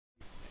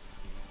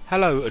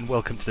Hello and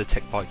welcome to the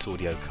TechBytes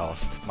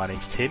audiocast. My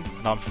name's Tim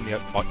and I'm from the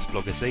Bytes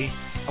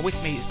blogger and with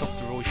me is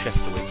Dr. Roy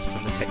Shestowitz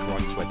from the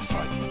TechBytes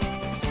website.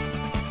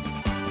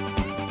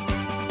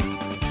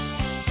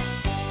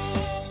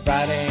 It's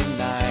Friday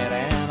night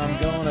and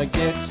I'm gonna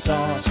get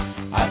sauce.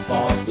 I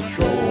fought the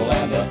troll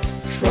and the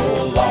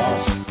troll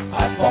lost.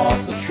 I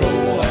fought the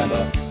troll and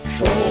the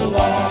troll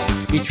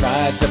lost. He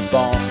tried to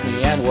boss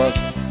me and was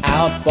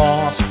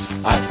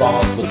outbossed. I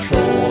fought the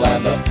troll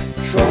and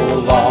the troll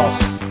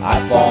lost. I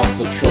fought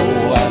the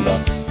troll and the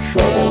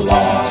troll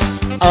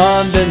lost.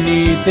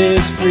 Underneath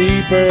his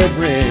creeper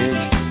bridge,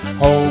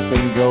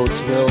 hoping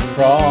goats will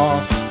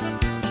cross.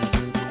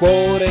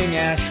 Quoting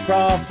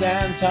Ashcroft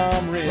and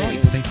Tom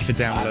Riggs. Right, thank you for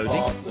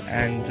downloading.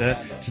 And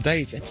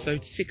today it's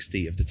episode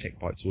 60 of the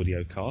TechBytes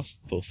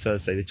audiocast for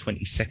Thursday the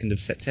 22nd of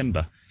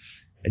September.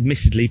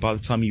 Admittedly, by the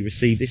time you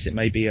receive this, it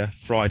may be a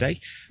Friday.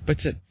 But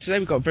today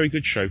we've got a very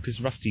good show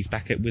because Rusty's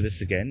back with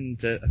us again.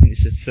 And I think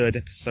it's the third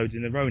episode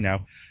in a row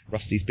now.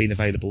 Rusty's been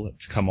available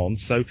to come on.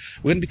 So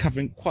we're going to be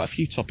covering quite a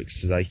few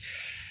topics today.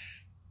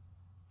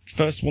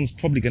 First one's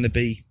probably going to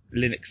be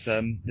Linux,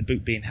 the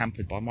boot being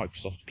hampered by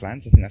Microsoft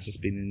plans. I think that's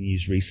just been in the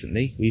news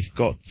recently. We've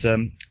got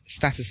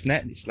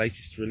Statusnet, its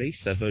latest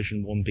release,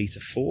 version 1 beta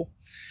 4.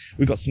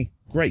 We've got some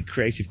great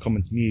Creative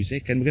Commons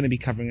music, and we're going to be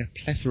covering a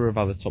plethora of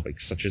other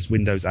topics such as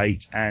Windows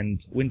 8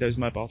 and Windows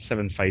Mobile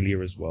 7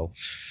 failure as well,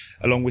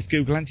 along with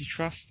Google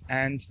antitrust,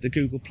 and the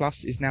Google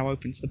Plus is now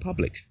open to the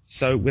public.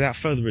 So without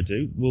further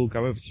ado, we'll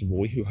go over to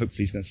Roy, who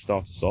hopefully is going to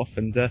start us off.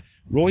 And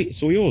Roy,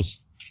 it's all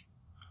yours.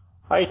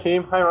 Hi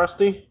Tim, hi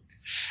Rusty.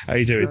 How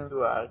you doing?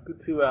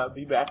 Good to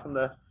be back on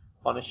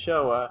the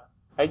show.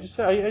 I just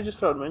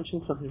thought I'd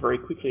mention something very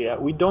quickly.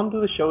 We don't do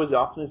the show as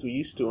often as we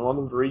used to, and one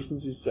of the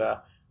reasons is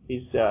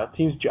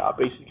Tim's job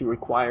basically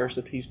requires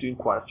that he's doing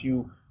quite a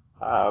few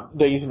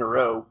days in a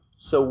row.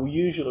 So we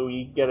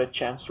usually get a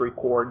chance to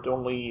record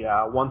only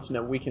once in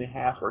a week and a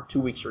half or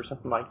 2 weeks or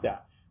something like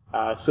that.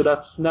 So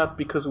that's not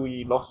because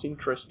we lost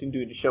interest in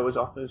doing the show as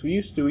often as we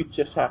used to. It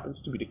just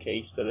happens to be the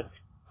case that,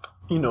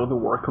 the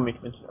work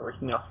commitments and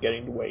everything else get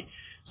in the way.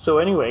 So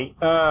anyway,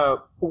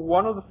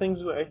 one of the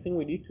things I think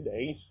we did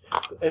today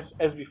is,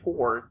 as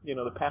before,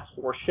 the past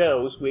 4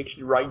 shows, we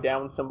actually write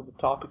down some of the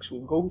topics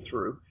we'll go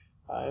through.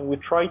 And we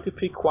try to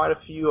pick quite a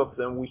few of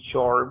them which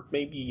are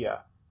maybe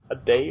a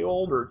day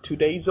old or 2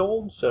 days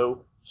old.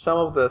 So some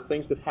of the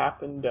things that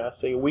happened,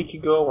 say, a week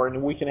ago or a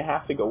week and a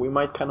half ago, we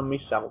might kind of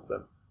miss some of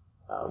them.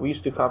 We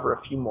used to cover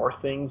a few more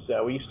things.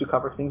 We used to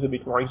cover things a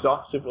bit more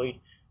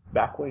exhaustively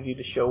back when we did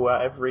the show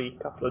every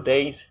couple of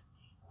days.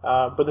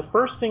 But the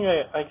first thing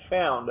I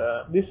found,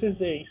 this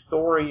is a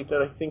story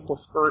that I think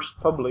was first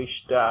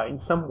published in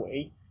some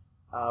way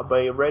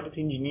by a Reddit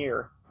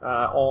engineer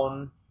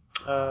on...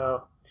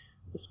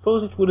 I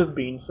suppose it would have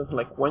been something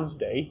like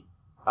Wednesday.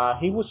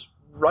 He was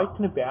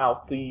writing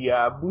about the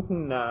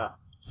booting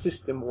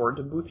system or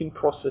the booting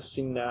process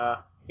in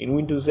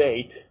Windows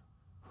 8,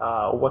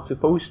 what's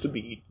supposed to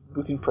be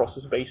booting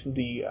process based on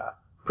the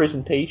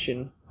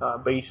presentation,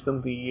 based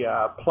on the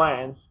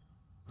plans,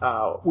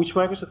 which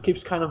Microsoft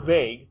keeps kind of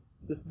vague.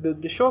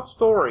 The short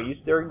story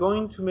is they're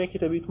going to make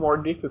it a bit more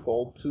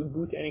difficult to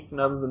boot anything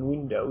other than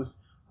Windows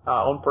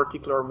on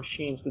particular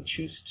machines that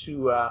choose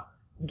to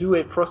do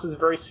a process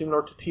very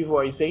similar to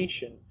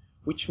TiVoization,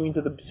 which means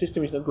that the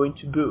system is not going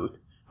to boot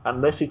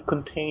unless it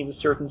contains a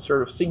certain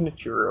sort of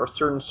signature or a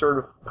certain sort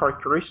of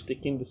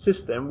characteristic in the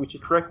system which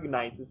it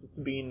recognizes as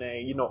being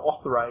a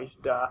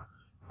authorized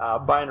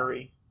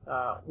binary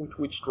with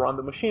which to run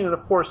the machine. And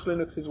of course,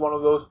 Linux is one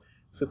of those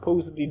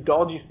supposedly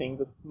dodgy things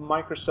that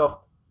Microsoft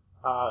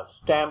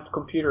stamped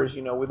computers,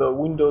 with a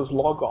Windows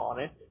logo on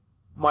it,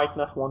 might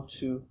not want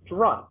to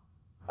run.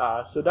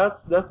 So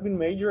that's been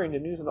major in the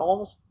news, and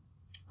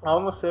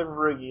almost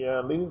every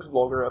Linux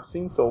blogger I've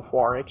seen so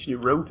far actually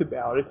wrote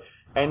about it,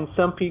 and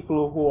some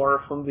people who are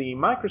from the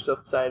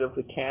Microsoft side of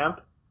the camp,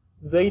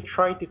 they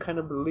try to kind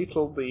of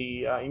belittle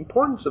the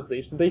importance of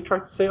this, and they try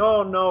to say,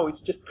 oh no,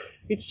 it's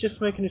just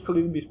making it a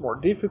little bit more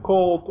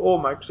difficult,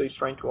 Microsoft is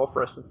trying to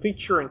offer us some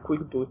feature and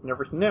quick boot and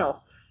everything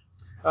else.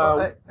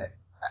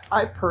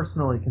 I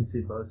personally can see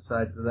both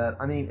sides of that.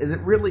 I mean, is it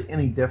really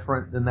any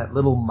different than that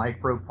little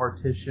micro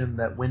partition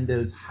that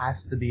Windows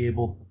has to be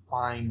able to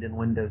find in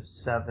Windows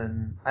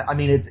 7? I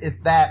mean, it's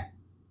that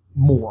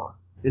more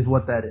is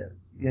what that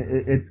is.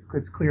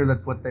 It's clear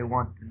that's what they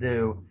want to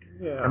do.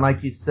 Yeah. And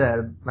like you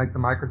said, like the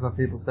Microsoft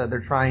people said,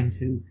 they're trying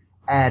to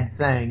add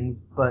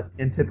things, but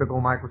in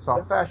typical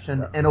Microsoft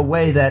fashion, in a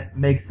way that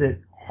makes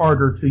it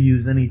harder to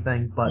use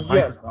anything but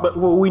yes, Microsoft. But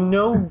what we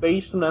know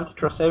based on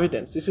antitrust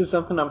evidence, this is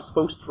something I'm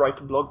supposed to write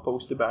a blog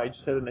post about. I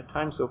just haven't had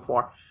time so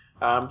far.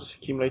 I'm just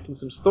accumulating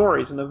some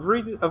stories, and I've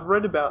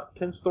read about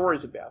 10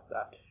 stories about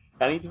that.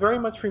 And it very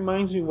much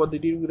reminds me of what they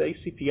did with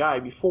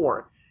ACPI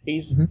before.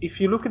 If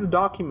you look at the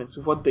documents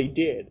of what they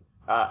did,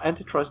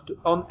 antitrust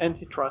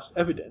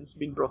evidence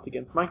being brought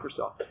against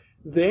Microsoft,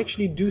 they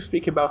actually do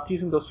speak about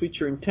using those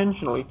features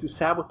intentionally to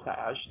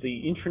sabotage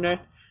the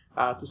internet,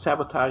 to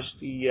sabotage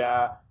the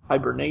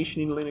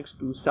hibernation in Linux,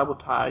 to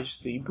sabotage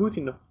the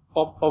booting of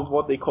of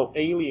what they call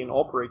alien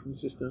operating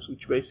systems,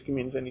 which basically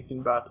means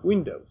anything but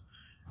Windows.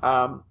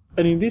 And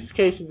in this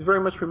case, it's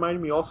very much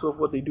reminding me also of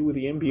what they do with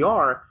the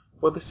MBR,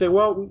 where they say,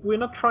 well, we're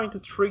not trying to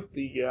treat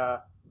the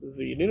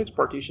Linux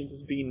partitions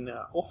as being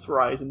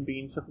authorized and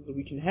being something that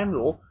we can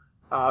handle,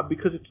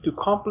 because it's too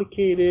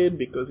complicated,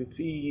 because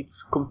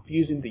it's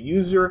confusing the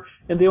user,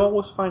 and they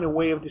always find a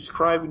way of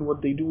describing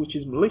what they do, which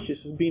is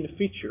malicious, as being a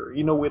feature.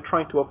 We're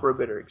trying to offer a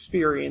better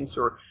experience,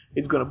 or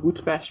it's going to boot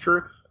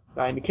faster.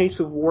 In the case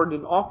of Word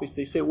and Office,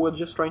 they say, we're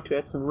just trying to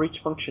add some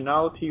rich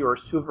functionality, or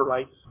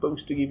Silverlight's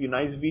supposed to give you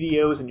nice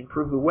videos and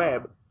improve the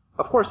web.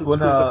 Of course, it's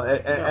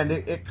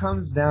it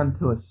comes down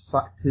to a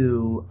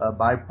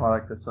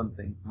byproduct of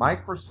something.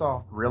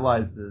 Microsoft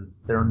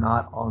realizes they're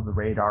not on the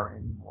radar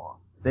anymore.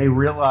 They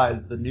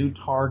realize the new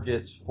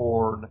targets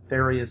for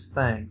nefarious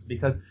things,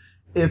 because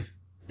if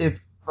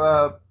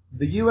the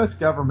U.S.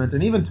 government,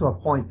 and even to a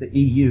point the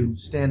EU,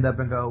 stand up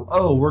and go,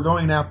 oh, we're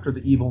going after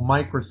the evil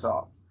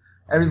Microsoft,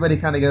 everybody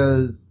kind of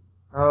goes,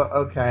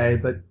 oh, okay,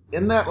 but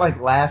isn't that like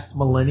last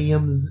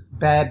millennium's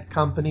bad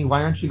company?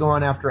 Why aren't you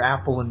going after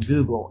Apple and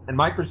Google? And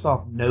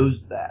Microsoft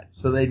knows that,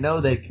 so they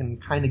know they can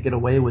kind of get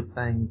away with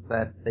things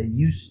that they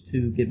used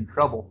to get in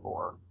trouble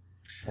for,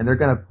 and they're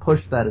going to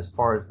push that as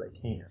far as they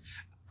can.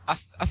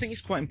 I think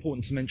it's quite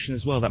important to mention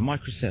as well that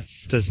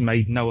Microsoft has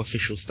made no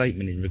official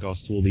statement in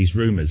regards to all these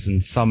rumours,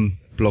 and some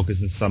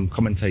bloggers and some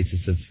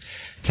commentators have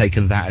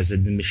taken that as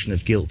an admission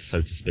of guilt, so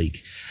to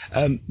speak.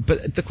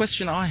 But the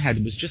question I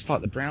had was just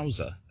like the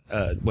browser,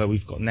 where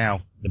we've got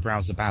now the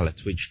browser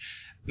ballot, which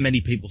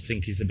many people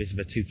think is a bit of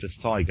a toothless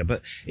tiger.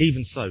 But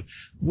even so,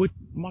 would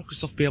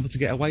Microsoft be able to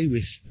get away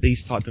with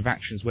these type of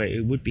actions where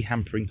it would be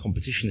hampering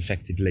competition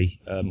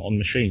effectively on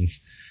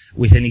machines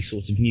with any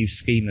sort of new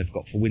scheme they've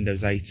got for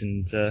Windows 8?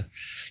 And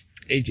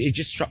it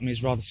just struck me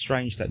as rather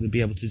strange that they'd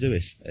be able to do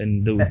it,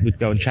 and they would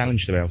go and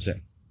challenge about it.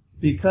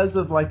 Because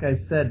of, like I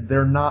said,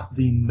 they're not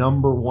the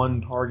number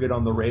one target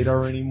on the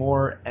radar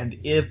anymore, and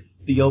if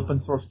the open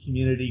source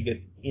community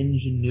gets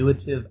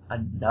ingenuitive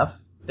enough,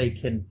 they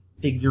can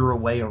figure a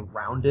way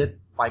around it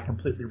by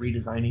completely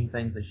redesigning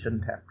things they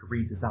shouldn't have to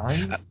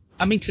redesign.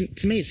 I mean,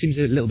 to me, it seems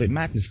a little bit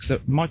madness, because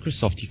at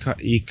Microsoft,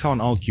 you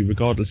can't argue,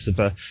 regardless of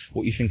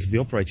what you think of the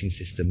operating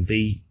system.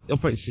 The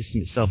operating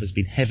system itself has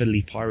been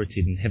heavily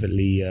pirated and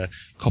heavily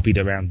copied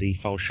around the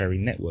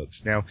file-sharing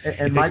networks. Now,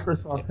 and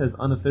Microsoft has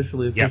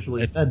unofficially,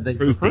 said they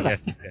prefer that.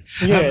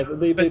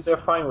 They're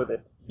fine with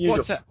it.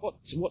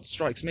 What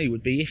strikes me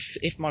would be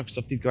if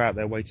Microsoft did go out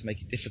their way to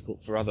make it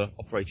difficult for other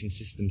operating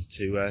systems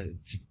to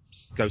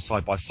go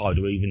side by side,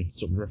 or even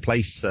sort of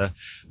replace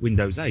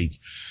Windows 8.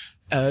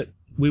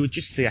 We would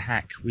just see a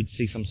hack. We'd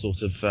see some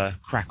sort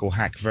of crack or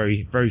hack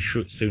very, very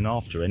soon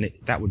after, and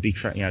that would be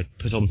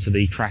put onto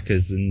the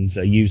trackers and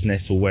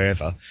Usenet or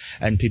wherever,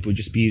 and people would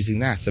just be using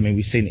that. I mean,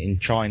 we've seen it in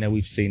China,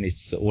 we've seen it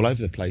all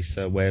over the place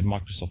where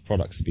Microsoft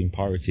products have been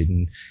pirated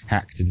and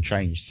hacked and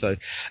changed. So,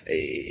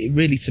 it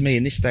really, to me,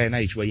 in this day and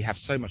age where you have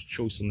so much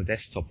choice on the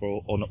desktop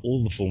or on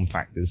all the form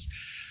factors,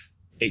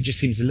 it just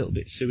seems a little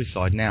bit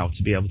suicide now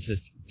to be able to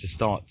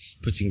start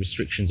putting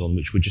restrictions on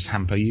which would just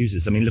hamper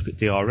users. I mean, look at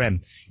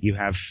DRM. You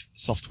have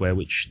software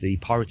which the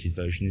pirated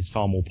version is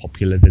far more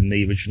popular than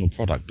the original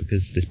product,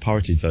 because this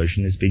pirated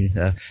version has been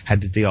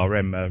had the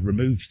DRM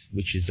removed,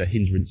 which is a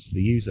hindrance to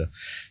the user.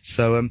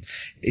 So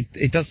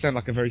it does sound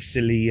like a very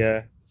silly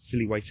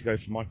way to go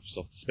for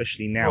Microsoft,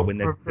 especially now when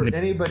they're... For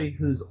anybody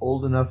who's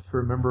old enough to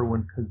remember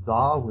when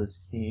Kazaa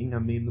was king, I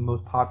mean, the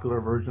most popular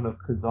version of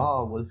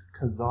Kazaa was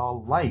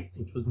Kazaa Lite,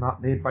 which was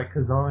not made by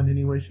Kazaa in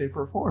any way, shape,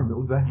 or form. It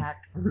was a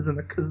hacked version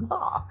of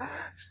Kazaa.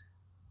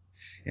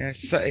 Yeah,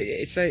 so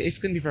it's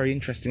going to be very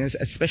interesting,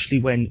 especially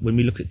when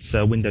we look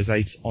at Windows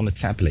 8 on a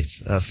tablet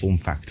form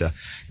factor.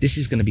 This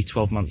is going to be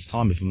 12 months'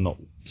 time, if I'm not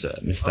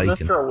mistaken. I'm not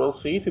sure we'll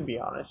see, to be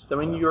honest. I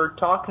mean, you're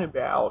talking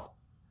about...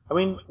 I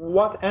mean,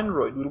 what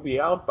Android will be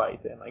out by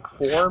then? Like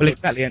 4? Well,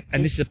 exactly,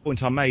 and this is the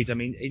point I made. I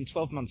mean, in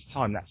 12 months'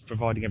 time, that's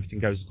providing everything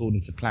goes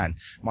according to plan.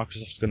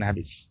 Microsoft's going to have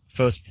its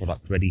first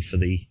product ready for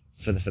the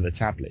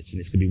tablets, and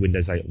it's going to be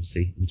Windows 8,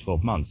 obviously, in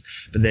 12 months.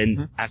 But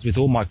then, as with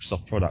all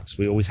Microsoft products,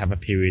 we always have a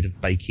period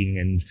of baking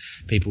and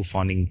people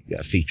finding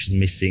features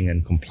missing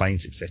and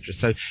complaints, etc.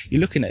 So you're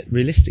looking at,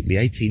 realistically,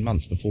 18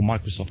 months before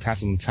Microsoft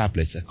has on the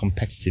tablet a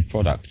competitive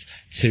product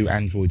to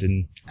Android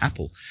and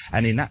Apple.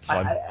 And in that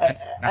time...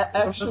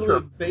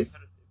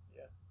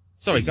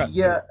 Sorry, go.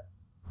 Yeah,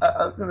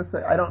 I was going to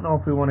say, I don't know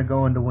if we want to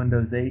go into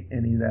Windows 8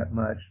 any that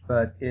much,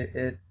 but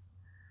it's...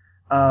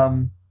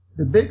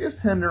 the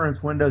biggest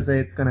hindrance Windows 8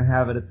 is going to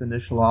have at its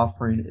initial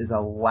offering is a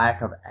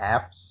lack of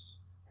apps,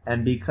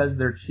 and because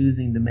they're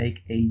choosing to make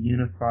a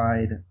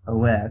unified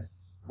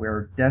OS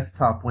where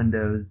desktop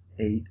Windows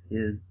 8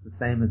 is the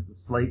same as the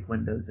slate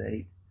Windows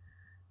 8,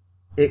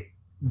 it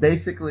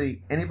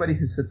basically, anybody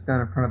who sits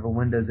down in front of a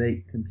Windows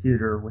 8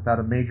 computer without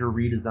a major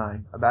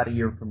redesign about a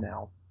year from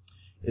now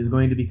is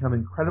going to become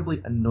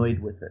incredibly annoyed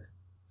with it.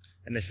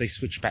 Unless they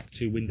switch back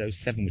to Windows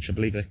 7, which I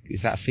believe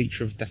is that a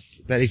feature of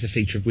that is a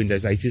feature of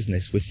Windows 8, isn't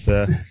it? With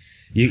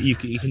you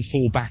can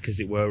fall back,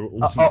 as it were.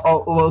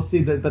 Well,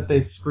 see that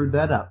they've screwed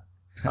that up.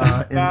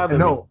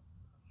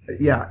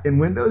 Yeah, in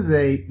Windows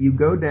 8, you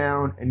go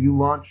down and you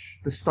launch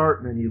the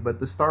Start menu, but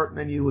the Start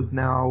menu is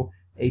now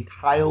a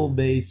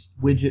tile-based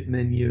widget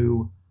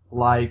menu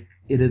like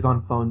it is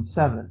on Phone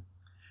 7.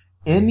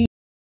 Any